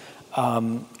 7:5.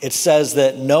 It says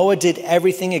that Noah did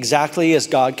everything exactly as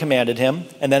God commanded him.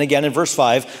 And then again in verse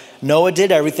 5, Noah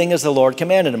did everything as the Lord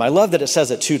commanded him. I love that it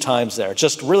says it 2 times there,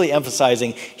 just really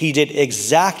emphasizing he did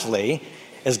exactly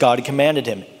as God commanded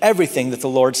him, everything that the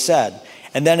Lord said.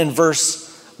 And then in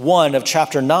verse 1 of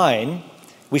chapter 9,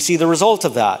 we see the result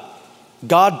of that.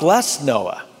 God blessed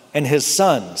Noah and his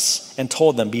sons and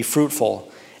told them, be fruitful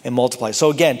and multiply.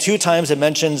 So again, 2 times it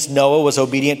mentions Noah was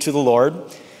obedient to the Lord.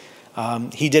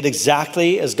 He did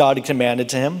exactly as God had commanded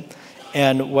to him.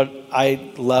 And what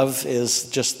I love is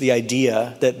just the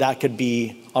idea that that could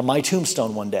be on my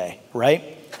tombstone one day, right?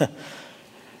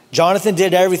 Jonathan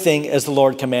did everything as the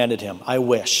Lord commanded him. I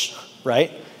wish,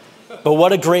 right? But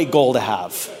what a great goal to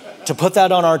have, to put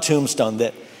that on our tombstone,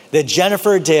 that that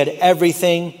Jennifer did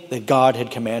everything that God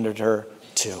had commanded her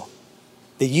to.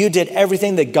 That you did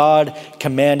everything that God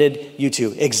commanded you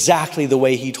to, exactly the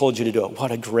way he told you to do it.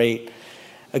 What a great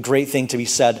thing to be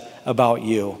said about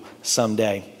you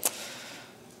someday.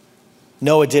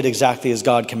 Noah did exactly as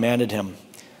God commanded him.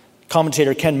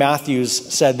 Commentator Ken Matthews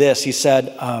said this. He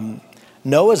said,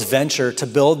 Noah's venture to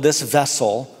build this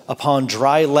vessel upon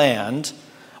dry land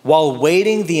while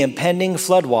waiting the impending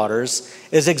floodwaters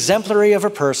is exemplary of a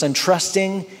person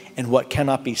trusting in what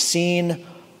cannot be seen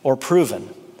or proven.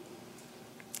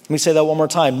 Let me say that one more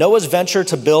time. Noah's venture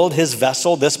to build his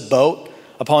vessel, this boat,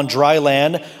 upon dry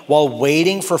land while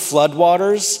waiting for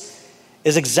floodwaters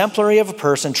is exemplary of a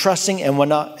person trusting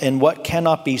in what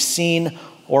cannot be seen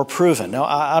or proven. Now,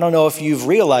 I don't know if you've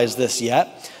realized this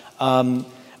yet,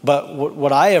 but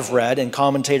what I have read and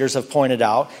commentators have pointed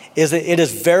out is that it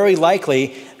is very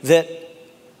likely that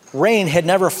rain had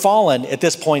never fallen at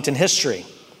this point in history.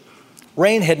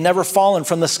 Rain had never fallen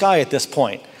from the sky at this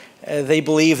point. They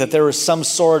believe that there was some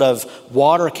sort of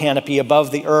water canopy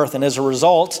above the earth, and as a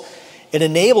result, it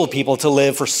enabled people to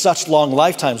live for such long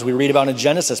lifetimes. We read about in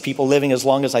Genesis, people living as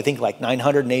long as, I think, like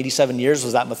 987 years.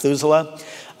 Was that Methuselah?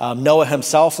 Noah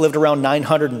himself lived around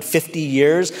 950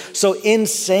 years. So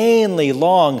insanely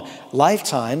long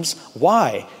lifetimes.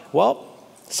 Why? Well,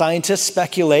 scientists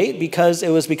speculate because it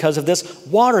was because of this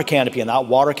water canopy. And that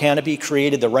water canopy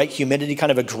created the right humidity,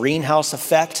 kind of a greenhouse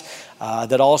effect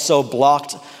that also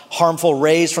blocked harmful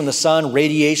rays from the sun,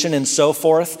 radiation, and so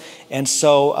forth. And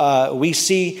so we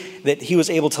see that he was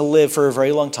able to live for a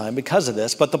very long time because of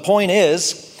this. But the point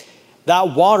is,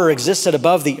 that water existed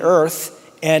above the earth,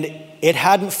 and it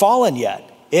hadn't fallen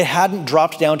yet. It hadn't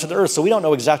dropped down to the earth. So we don't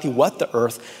know exactly what the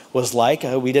earth was like.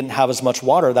 We didn't have as much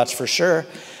water, that's for sure.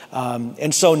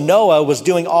 And so Noah was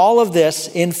doing all of this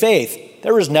in faith.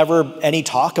 There was never any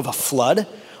talk of a flood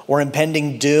or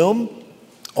impending doom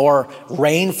or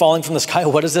rain falling from the sky.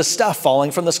 What is this stuff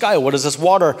falling from the sky? What is this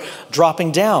water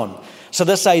dropping down? So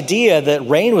this idea that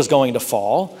rain was going to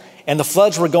fall and the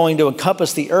floods were going to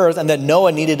encompass the earth and that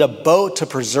Noah needed a boat to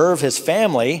preserve his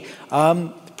family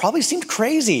probably seemed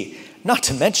crazy. Not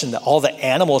to mention that all the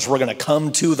animals were going to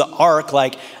come to the ark.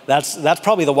 Like that's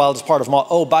probably the wildest part of them all.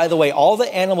 Oh, by the way, all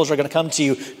the animals are going to come to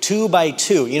you 2 by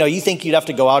 2. You know, you think you'd have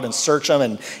to go out and search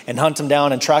them and hunt them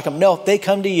down and track them. No, they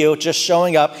come to you just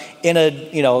showing up in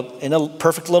a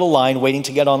perfect little line waiting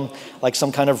to get on like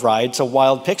some kind of ride. It's a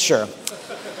wild picture.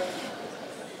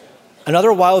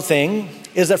 Another wild thing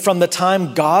is that from the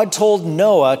time God told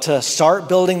Noah to start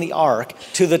building the ark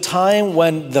to the time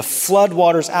when the flood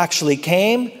waters actually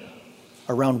came,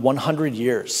 around 100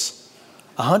 years.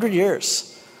 100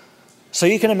 years. So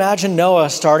you can imagine Noah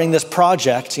starting this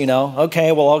project,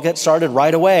 okay, well, I'll get started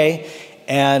right away.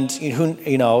 And,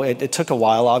 it took a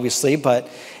while, obviously, but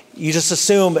you just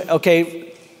assume,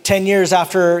 okay, 10 years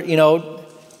after,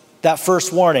 that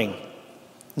first warning,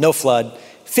 no flood.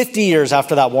 50 years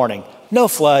after that warning, no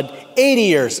flood. 80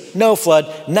 years, no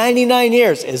flood. 99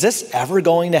 years. Is this ever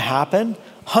going to happen?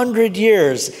 100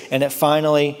 years, and it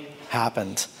finally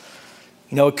happened.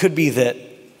 It could be that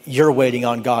you're waiting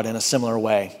on God in a similar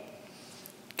way.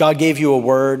 God gave you a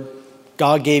word.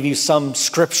 God gave you some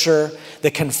scripture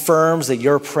that confirms that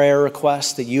your prayer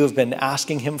request that you have been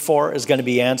asking him for is going to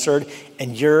be answered.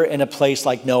 And you're in a place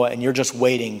like Noah and you're just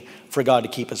waiting for God to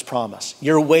keep his promise.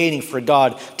 You're waiting for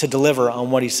God to deliver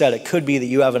on what he said. It could be that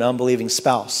you have an unbelieving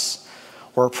spouse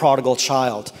or a prodigal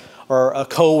child or a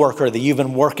coworker that you've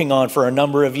been working on for a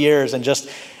number of years, and just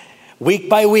week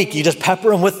by week, you just pepper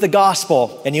them with the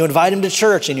gospel and you invite them to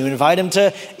church and you invite them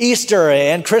to Easter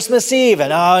and Christmas Eve.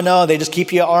 And oh no, they just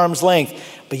keep you at arm's length.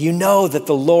 But you know that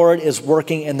the Lord is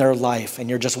working in their life and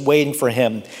you're just waiting for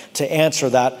him to answer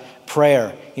that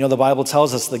prayer. The Bible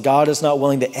tells us that God is not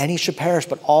willing that any should perish,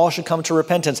 but all should come to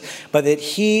repentance. But that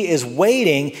he is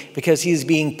waiting because he's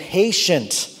being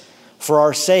patient for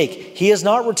our sake. He has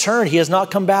not returned. He has not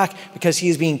come back because he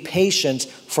is being patient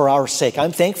for our sake.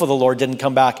 I'm thankful the Lord didn't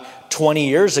come back 20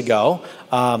 years ago.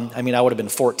 I would have been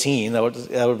 14. That would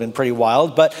have been pretty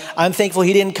wild. But I'm thankful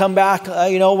he didn't come back,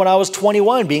 when I was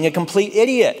 21, being a complete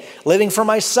idiot, living for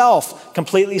myself,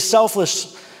 completely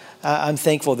selfless. I'm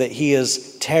thankful that he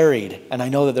is tarried. And I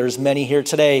know that there's many here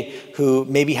today who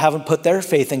maybe haven't put their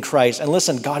faith in Christ. And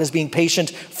listen, God is being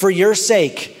patient for your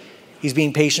sake. He's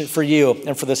being patient for you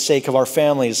and for the sake of our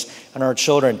families and our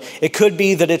children. It could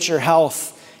be that it's your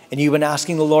health and you've been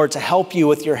asking the Lord to help you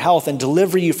with your health and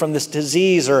deliver you from this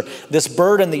disease or this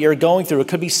burden that you're going through. It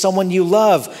could be someone you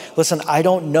love. Listen, I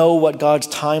don't know what God's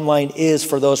timeline is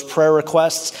for those prayer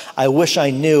requests. I wish I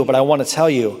knew, but I want to tell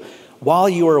you, while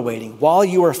you are waiting, while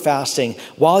you are fasting,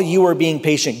 while you are being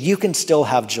patient, you can still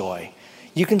have joy.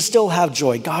 You can still have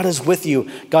joy. God is with you.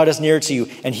 God is near to you,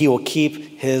 and he will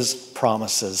keep his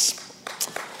promises.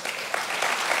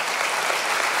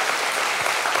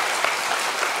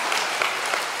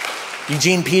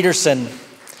 Eugene Peterson,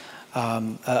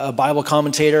 a Bible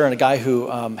commentator and a guy who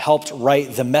helped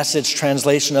write the Message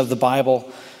translation of the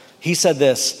Bible, he said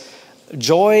this: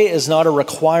 joy is not a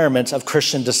requirement of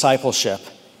Christian discipleship.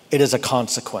 It is a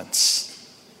consequence.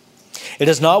 It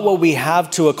is not what we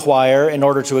have to acquire in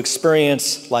order to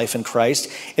experience life in Christ.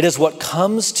 It is what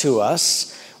comes to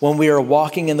us when we are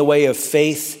walking in the way of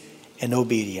faith and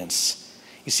obedience.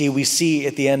 You see, we see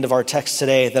at the end of our text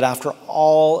today that after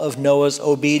all of Noah's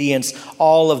obedience,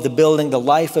 all of the building, the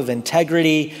life of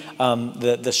integrity,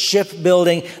 the ship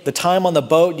building, the time on the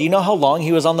boat, do you know how long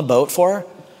he was on the boat for?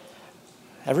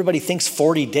 Everybody thinks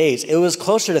 40 days. It was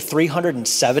closer to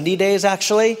 370 days,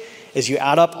 actually, as you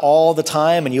add up all the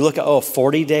time and you look at,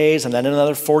 40 days and then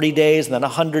another 40 days and then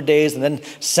 100 days and then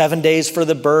 7 days for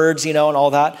the birds, and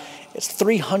all that. It's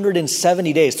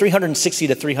 370 days. 360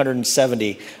 to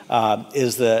 370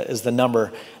 is the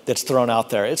number that's thrown out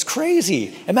there. It's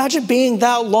crazy. Imagine being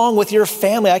that long with your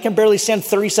family. I can barely stand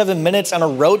 37 minutes on a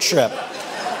road trip.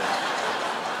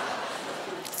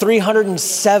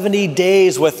 370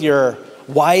 days with your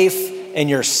wife and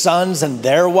your sons and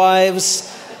their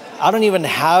wives. I don't even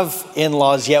have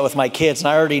in-laws yet with my kids, and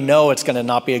I already know it's going to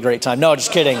not be a great time. No,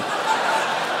 just kidding.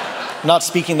 Not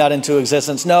speaking that into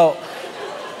existence. No.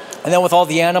 And then with all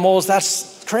the animals,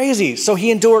 that's crazy. So he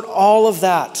endured all of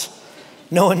that.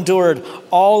 Noah endured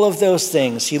all of those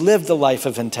things. He lived the life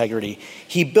of integrity.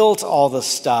 He built all the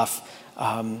stuff.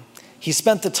 He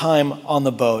spent the time on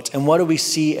the boat. And what do we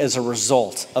see as a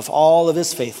result of all of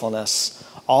his faithfulness,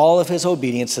 all of his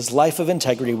obedience, his life of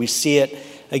integrity? We see it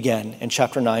again in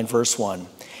chapter 9, verse 1.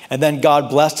 And then God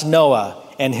blessed Noah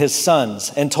and his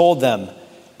sons and told them,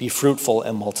 be fruitful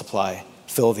and multiply,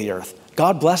 fill the earth.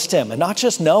 God blessed him, and not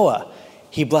just Noah.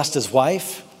 He blessed his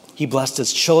wife. He blessed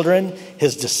his children,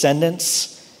 his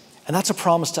descendants. And that's a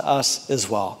promise to us as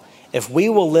well. If we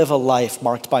will live a life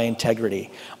marked by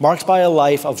integrity, marked by a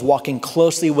life of walking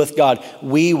closely with God,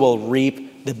 we will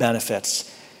reap the benefits.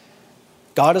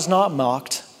 God is not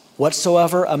mocked.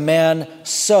 Whatsoever a man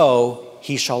sow,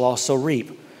 he shall also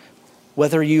reap.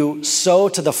 Whether you sow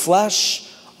to the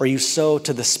flesh or you sow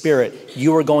to the Spirit,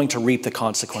 you are going to reap the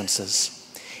consequences.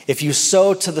 If you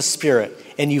sow to the Spirit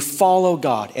and you follow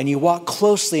God and you walk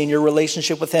closely in your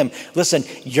relationship with him, listen,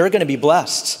 you're going to be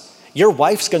blessed. Your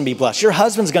wife's going to be blessed. Your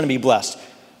husband's going to be blessed.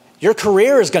 Your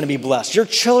career is going to be blessed. Your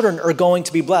children are going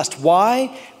to be blessed.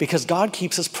 Why? Because God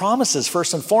keeps his promises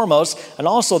first and foremost, and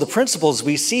also the principles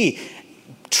we see: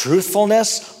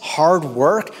 truthfulness, hard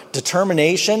work,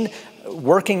 determination,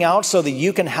 working out so that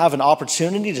you can have an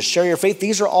opportunity to share your faith.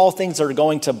 These are all things that are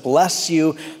going to bless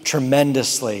you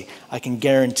tremendously. I can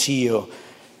guarantee you.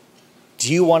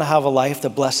 Do you want to have a life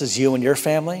that blesses you and your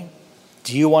family?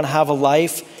 Do you want to have a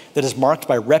life that is marked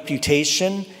by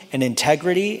reputation and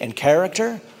integrity and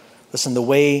character? Listen, the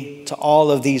way to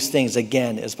all of these things,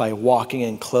 again, is by walking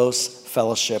in close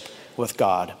fellowship with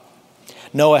God.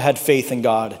 Noah had faith in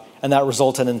God, and that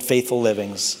resulted in faithful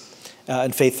living.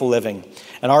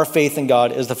 And our faith in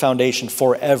God is the foundation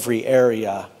for every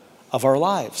area of our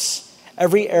lives.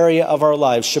 Every area of our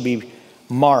lives should be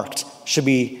marked, should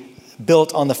be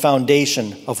built on the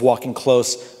foundation of walking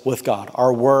close with God.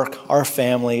 Our work, our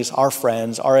families, our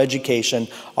friends, our education,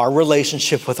 our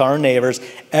relationship with our neighbors,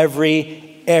 every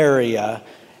area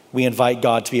we invite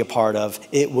God to be a part of,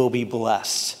 it will be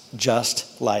blessed,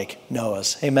 just like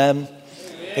Noah's. Amen?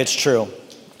 Amen. It's true.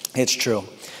 It's true.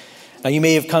 Now, you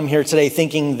may have come here today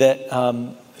thinking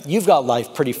that you've got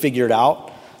life pretty figured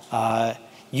out.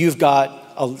 You've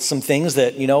got some things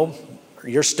that,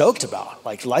 you're stoked about.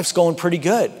 Like, life's going pretty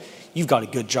good. You've got a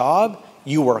good job.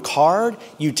 You work hard.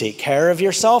 You take care of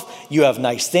yourself. You have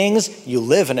nice things. You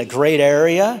live in a great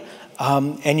area.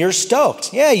 And you're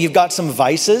stoked. Yeah, you've got some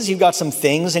vices. You've got some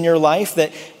things in your life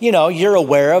that, you're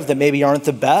aware of that maybe aren't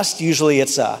the best. Usually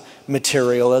it's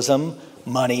materialism,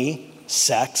 money,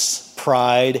 sex,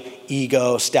 pride,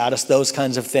 ego, status, those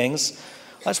kinds of things.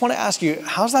 I just want to ask you,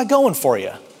 how's that going for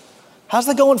you? How's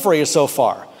that going for you so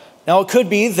far? Now, it could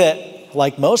be that,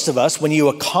 like most of us, when you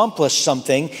accomplish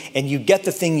something and you get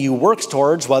the thing you work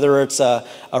towards, whether it's a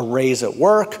raise at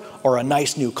work or a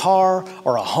nice new car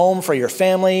or a home for your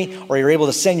family, or you're able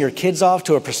to send your kids off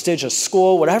to a prestigious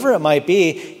school, whatever it might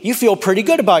be, you feel pretty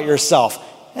good about yourself.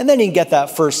 And then you get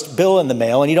that first bill in the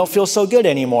mail and you don't feel so good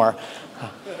anymore.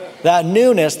 That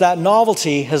newness, that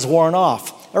novelty has worn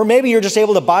off. Or maybe you're just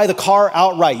able to buy the car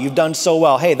outright. You've done so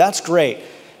well. Hey, that's great.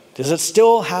 Does it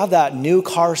still have that new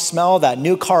car smell, that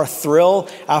new car thrill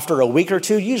after a week or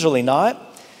two? Usually not.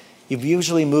 You've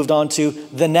usually moved on to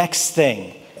the next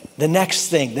thing, the next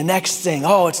thing, the next thing.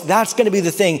 Oh, that's going to be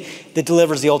the thing that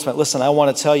delivers the ultimate. Listen, I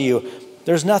want to tell you,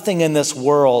 there's nothing in this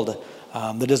world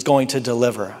that is going to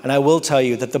deliver. And I will tell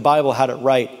you that the Bible had it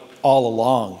right all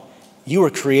along. You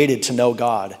were created to know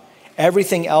God.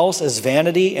 Everything else is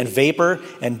vanity and vapor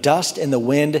and dust in the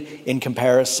wind in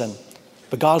comparison.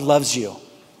 But God loves you.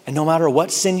 And no matter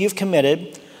what sin you've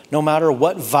committed, no matter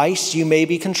what vice you may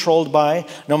be controlled by,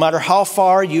 no matter how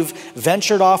far you've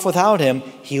ventured off without him,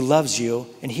 he loves you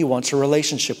and he wants a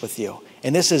relationship with you.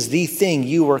 And this is the thing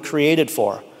you were created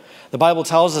for. The Bible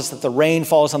tells us that the rain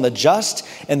falls on the just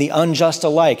and the unjust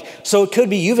alike. So it could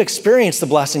be you've experienced the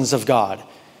blessings of God.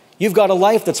 You've got a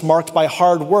life that's marked by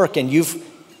hard work and you've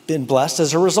been blessed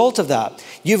as a result of that.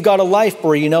 You've got a life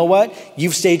where, you know what?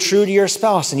 You've stayed true to your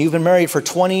spouse and you've been married for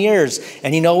 20 years.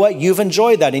 And you know what? You've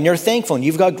enjoyed that and you're thankful and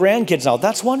you've got grandkids now.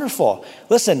 That's wonderful.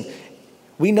 Listen,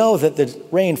 we know that the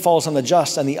rain falls on the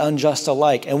just and the unjust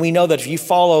alike. And we know that if you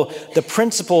follow the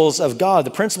principles of God,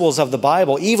 the principles of the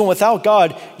Bible, even without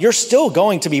God, you're still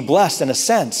going to be blessed in a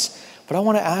sense. But I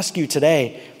want to ask you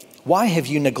today, why have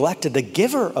you neglected the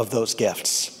giver of those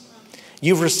gifts?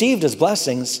 You've received his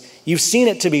blessings. You've seen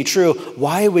it to be true.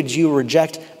 Why would you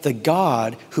reject the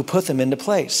God who put them into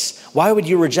place? Why would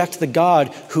you reject the God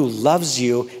who loves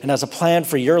you and has a plan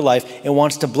for your life and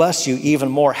wants to bless you even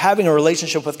more? Having a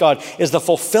relationship with God is the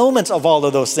fulfillment of all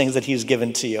of those things that he's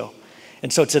given to you.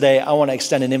 And so today, I want to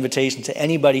extend an invitation to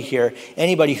anybody here,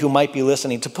 anybody who might be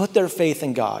listening, to put their faith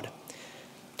in God,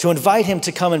 to invite him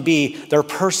to come and be their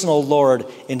personal Lord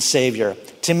and Savior,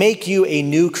 to make you a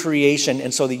new creation,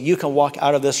 and so that you can walk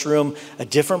out of this room a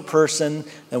different person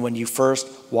than when you first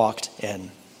walked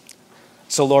in.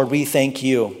 So Lord, we thank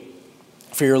you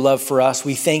for your love for us.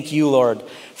 We thank you, Lord,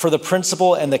 for the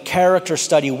principle and the character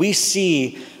study we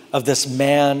see of this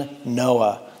man,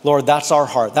 Noah. Lord, that's our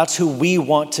heart. That's who we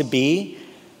want to be.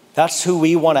 That's who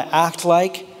we want to act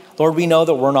like. Lord, we know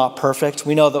that we're not perfect.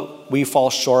 We know that we fall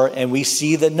short, and we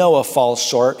see that Noah falls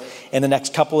short. In the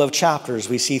next couple of chapters,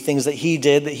 we see things that he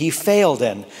did that he failed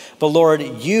in. But Lord,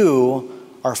 you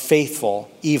are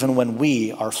faithful even when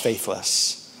we are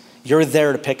faithless. You're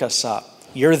there to pick us up.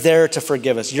 You're there to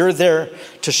forgive us. You're there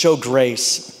to show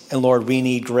grace. And Lord, we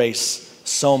need grace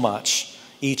so much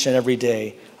each and every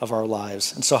day of our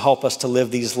lives. And so help us to live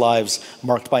these lives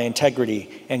marked by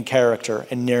integrity and character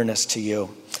and nearness to you.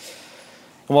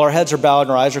 And while our heads are bowed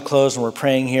and our eyes are closed and we're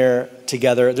praying here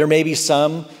together, there may be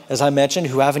some, as I mentioned,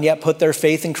 who haven't yet put their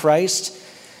faith in Christ.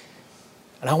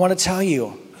 And I want to tell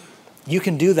you, you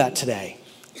can do that today.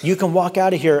 You can walk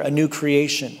out of here a new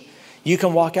creation. You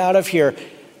can walk out of here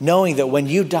knowing that when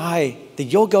you die, that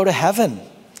you'll go to heaven.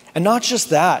 And not just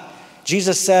that.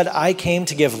 Jesus said, I came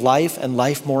to give life and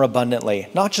life more abundantly.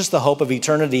 Not just the hope of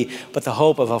eternity, but the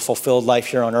hope of a fulfilled life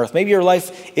here on earth. Maybe your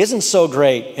life isn't so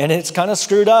great and it's kind of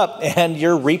screwed up and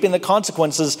you're reaping the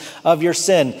consequences of your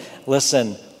sin.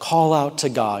 Listen, call out to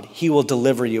God. He will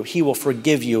deliver you. He will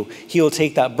forgive you. He will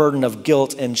take that burden of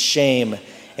guilt and shame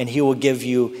and he will give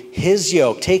you his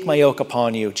yoke. Take my yoke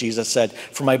upon you, Jesus said,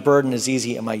 for my burden is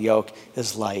easy and my yoke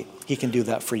is light. He can do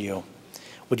that for you.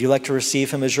 Would you like to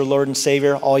receive him as your Lord and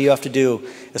Savior? All you have to do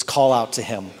is call out to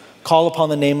him. Call upon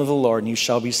the name of the Lord and you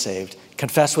shall be saved.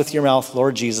 Confess with your mouth,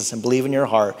 Lord Jesus, and believe in your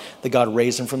heart that God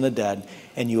raised him from the dead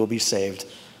and you will be saved.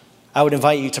 I would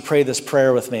invite you to pray this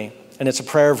prayer with me. And it's a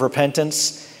prayer of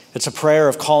repentance. It's a prayer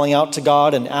of calling out to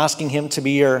God and asking him to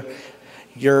be your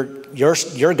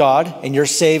God and your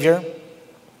Savior.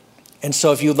 And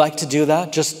so if you'd like to do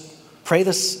that, just pray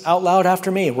this out loud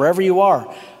after me, wherever you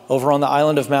are. Over on the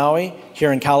island of Maui,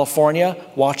 here in California,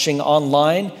 watching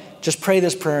online, just pray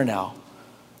this prayer now.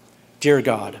 Dear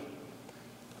God,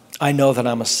 I know that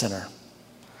I'm a sinner,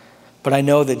 but I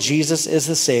know that Jesus is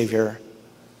the Savior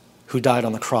who died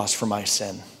on the cross for my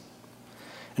sin.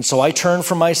 And so I turn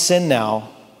from my sin now,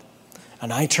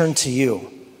 and I turn to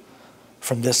you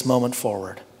from this moment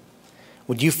forward.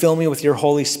 Would you fill me with your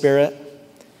Holy Spirit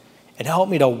and help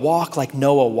me to walk like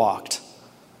Noah walked,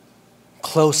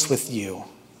 close with you,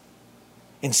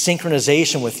 in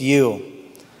synchronization with you.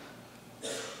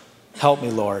 Help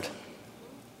me, Lord.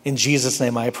 In Jesus'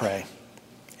 name I pray.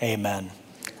 Amen.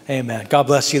 Amen. God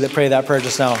bless you that prayed that prayer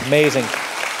just now. Amazing.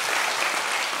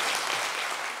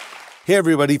 Hey,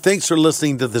 everybody. Thanks for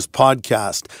listening to this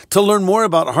podcast. To learn more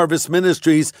about Harvest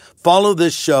Ministries, follow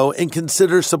this show and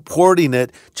consider supporting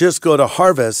it. Just go to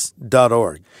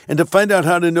harvest.org. And to find out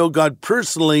how to know God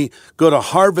personally, go to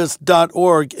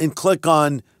harvest.org and click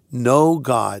on Know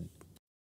God.